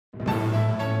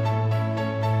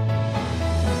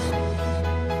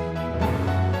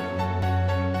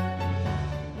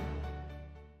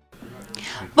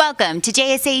Welcome to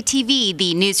JSA TV,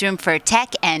 the newsroom for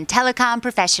tech and telecom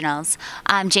professionals.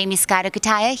 I'm Jamie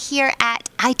Scott-Okataya here at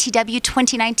ITW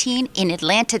 2019 in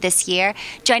Atlanta this year.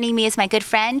 Joining me is my good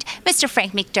friend, Mr.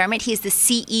 Frank McDermott. He's the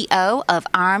CEO of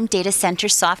ARM Data Center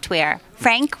Software.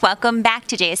 Frank, welcome back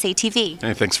to JSA TV.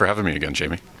 Hey, thanks for having me again,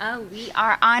 Jamie. Oh, we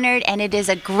are honored, and it is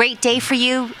a great day for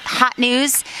you. Hot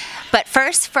news. But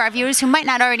first, for our viewers who might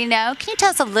not already know, can you tell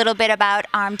us a little bit about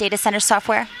ARM Data Center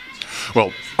Software?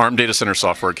 Well, ARM Data Center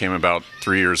Software came about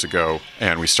 3 years ago,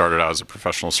 and we started out as a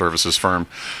professional services firm.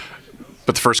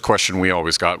 But the first question we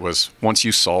always got was, once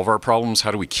you solve our problems,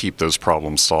 how do we keep those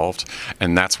problems solved?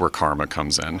 And that's where cARMa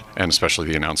comes in, and especially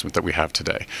the announcement that we have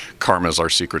today. cARMa is our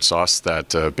secret sauce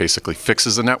that basically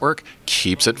fixes the network,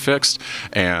 keeps it fixed,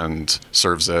 and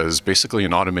serves as basically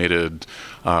an automated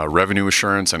revenue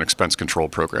assurance and expense control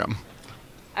program.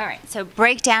 All right, so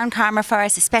break down cARMa for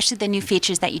us, especially the new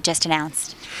features that you just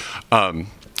announced.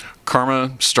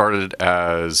 cARMa started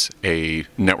as a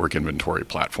network inventory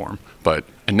platform, but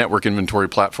a network inventory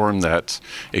platform that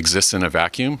exists in a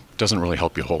vacuum doesn't really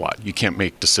help you a whole lot. You can't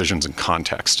make decisions in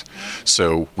context.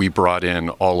 So we brought in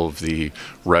all of the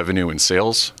revenue and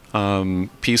sales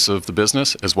piece of the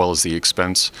business, as well as the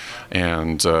expense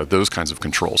and those kinds of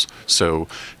controls. So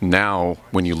now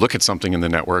when you look at something in the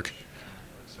network,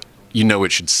 you know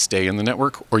it should stay in the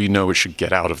network, or you know it should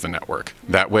get out of the network.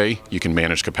 That way, you can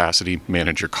manage capacity,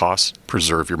 manage your costs,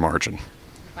 preserve your margin.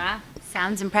 Wow,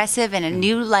 sounds impressive, and a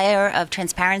new layer of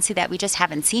transparency that we just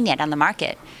haven't seen yet on the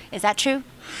market. Is that true?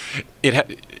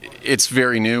 It's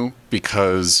very new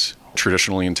because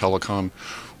traditionally in telecom,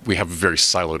 we have a very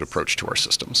siloed approach to our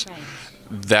systems. Right.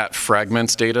 That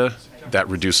fragments data, that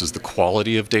reduces the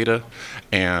quality of data,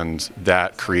 and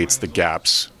that creates the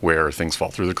gaps where things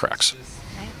fall through the cracks.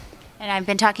 And I've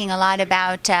been talking a lot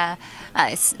about,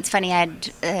 it's funny, I had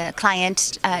a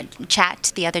client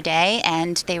chat the other day,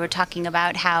 and they were talking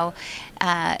about how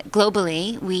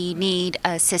globally we need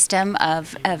a system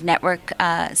of network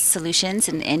solutions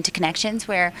and interconnections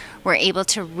where we're able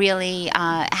to really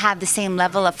have the same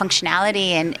level of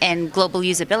functionality and global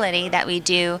usability that we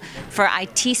do for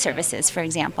IT services, for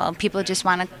example. People just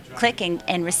want to click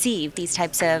and receive these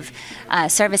types of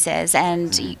services,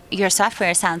 and your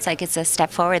software sounds like it's a step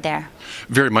forward there.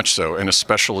 Very much so, and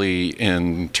especially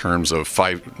in terms of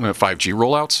 5G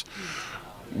rollouts.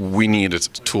 We need a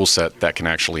tool set that can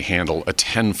actually handle a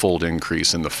tenfold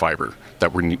increase in the fiber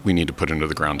that we need to put into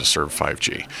the ground to serve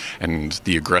 5G. And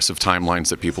the aggressive timelines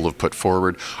that people have put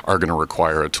forward are going to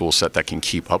require a tool set that can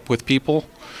keep up with people,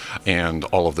 and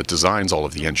all of the designs, all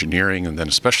of the engineering, and then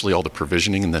especially all the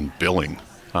provisioning and then billing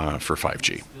for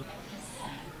 5G.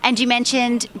 And you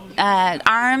mentioned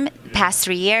ARM, past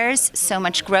 3 years, so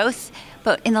much growth.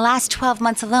 But in the last 12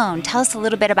 months alone, tell us a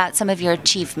little bit about some of your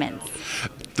achievements.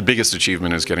 The biggest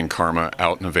achievement is getting cARMa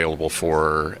out and available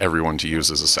for everyone to use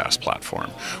as a SaaS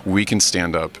platform. We can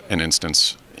stand up an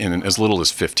instance in as little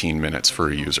as 15 minutes for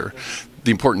a user.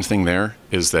 The important thing there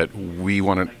is that we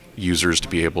want users to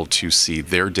be able to see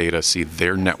their data, see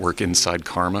their network inside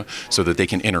cARMa, so that they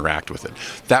can interact with it.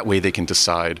 That way they can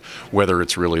decide whether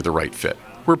it's really the right fit.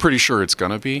 We're pretty sure it's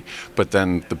going to be, but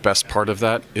then the best part of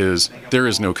that is there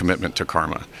is no commitment to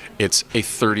cARMa. It's a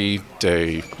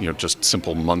 30-day, just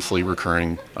simple monthly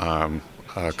recurring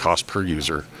cost per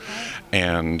user,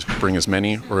 and bring as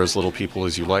many or as little people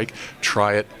as you like.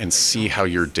 Try it and see how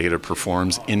your data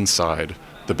performs inside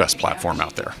the best platform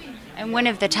out there. And one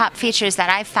of the top features that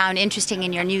I've found interesting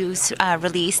in your news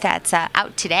release that's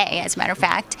out today, as a matter of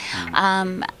fact,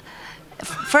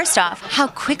 first off, how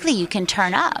quickly you can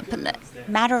turn up.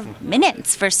 A matter of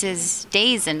minutes versus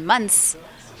days and months.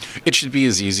 It should be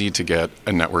as easy to get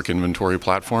a network inventory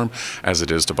platform as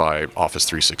it is to buy Office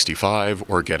 365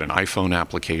 or get an iPhone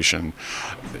application.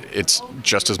 It's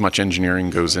just as much engineering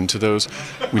goes into those.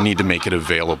 We need to make it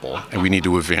available, and we need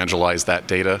to evangelize that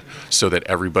data so that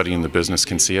everybody in the business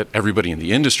can see it, everybody in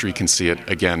the industry can see it,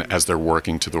 again, as they're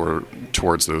working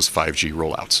towards those 5G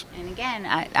rollouts. And again,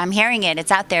 I'm hearing it.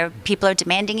 It's out there. People are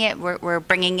demanding it. We're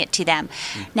bringing it to them.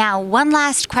 Now, one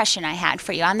last question I had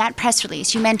for you. On that press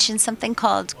release, you mentioned something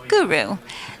called Guru.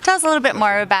 Tell us a little bit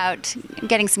more about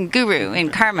getting some guru in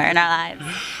cARMa in our lives.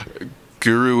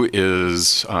 Guru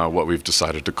is what we've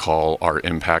decided to call our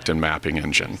impact and mapping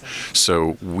engine.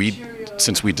 So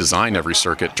since we design every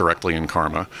circuit directly in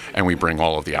cARMa, and we bring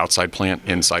all of the outside plant,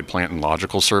 inside plant, and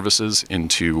logical services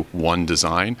into one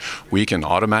design, we can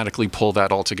automatically pull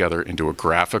that all together into a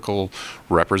graphical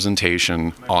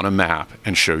representation on a map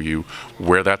and show you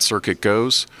where that circuit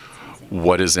goes,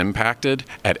 what is impacted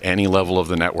at any level of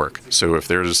the network. So if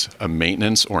there's a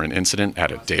maintenance or an incident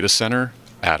at a data center,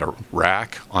 at a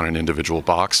rack, on an individual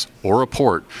box, or a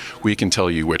port, we can tell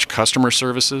you which customer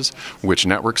services, which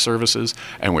network services,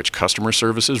 and which customer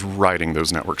services writing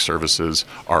those network services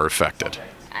are affected.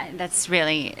 That's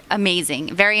really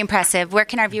amazing. Very impressive. Where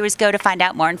can our viewers go to find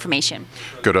out more information?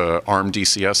 Go to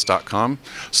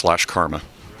armdcs.com/CARMA.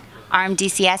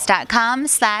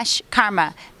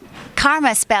 armdcs.com/CARMA.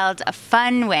 CARMA spelled a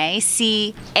fun way,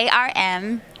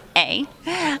 CARMA.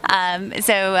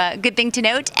 Good thing to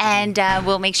note, and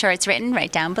we'll make sure it's written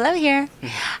right down below here.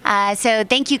 So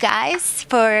thank you guys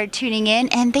for tuning in,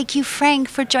 and thank you, Frank,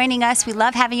 for joining us. We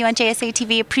love having you on JSA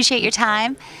TV. Appreciate your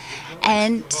time.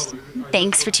 And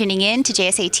thanks for tuning in to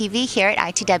JSA TV here at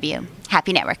ITW.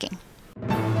 Happy networking.